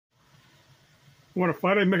I want to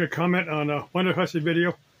finally make a comment on Wonder Hussey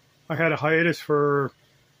video. I had a hiatus for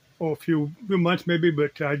a few months maybe,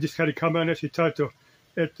 but I just had to comment on this. He talked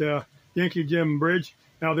at Yankee Jim Bridge.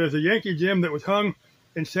 Now, there's a Yankee Jim that was hung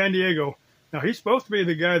in San Diego. Now, he's supposed to be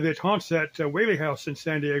the guy that haunts that Whaley House in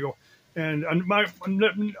San Diego, and along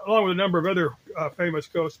with a number of other famous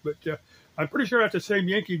ghosts. But I'm pretty sure that's the same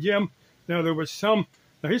Yankee Jim. Now, there was some.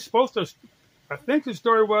 Now, he's supposed to. I think the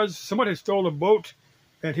story was someone had stolen a boat,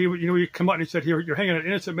 and he come out and he said, "You're hanging an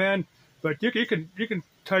innocent man." But you can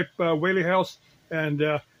type Whaley House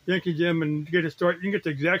and Yankee Jim and get a story. You can get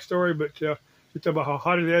the exact story, but you talk about how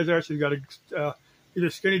hot it is there. She's got a either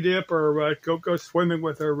skinny dip or go swimming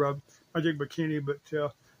with her magic bikini. But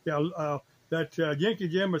that Yankee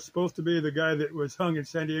Jim was supposed to be the guy that was hung in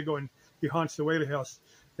San Diego, and he haunts the Whaley House.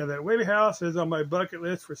 Now that Whaley House is on my bucket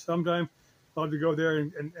list for some time. I'll have to go there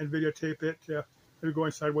and videotape it. Maybe go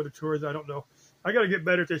inside with the tours. I don't know. I got to get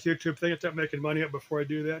better at this YouTube thing. I start making money up before I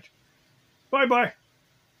do that. Bye-bye.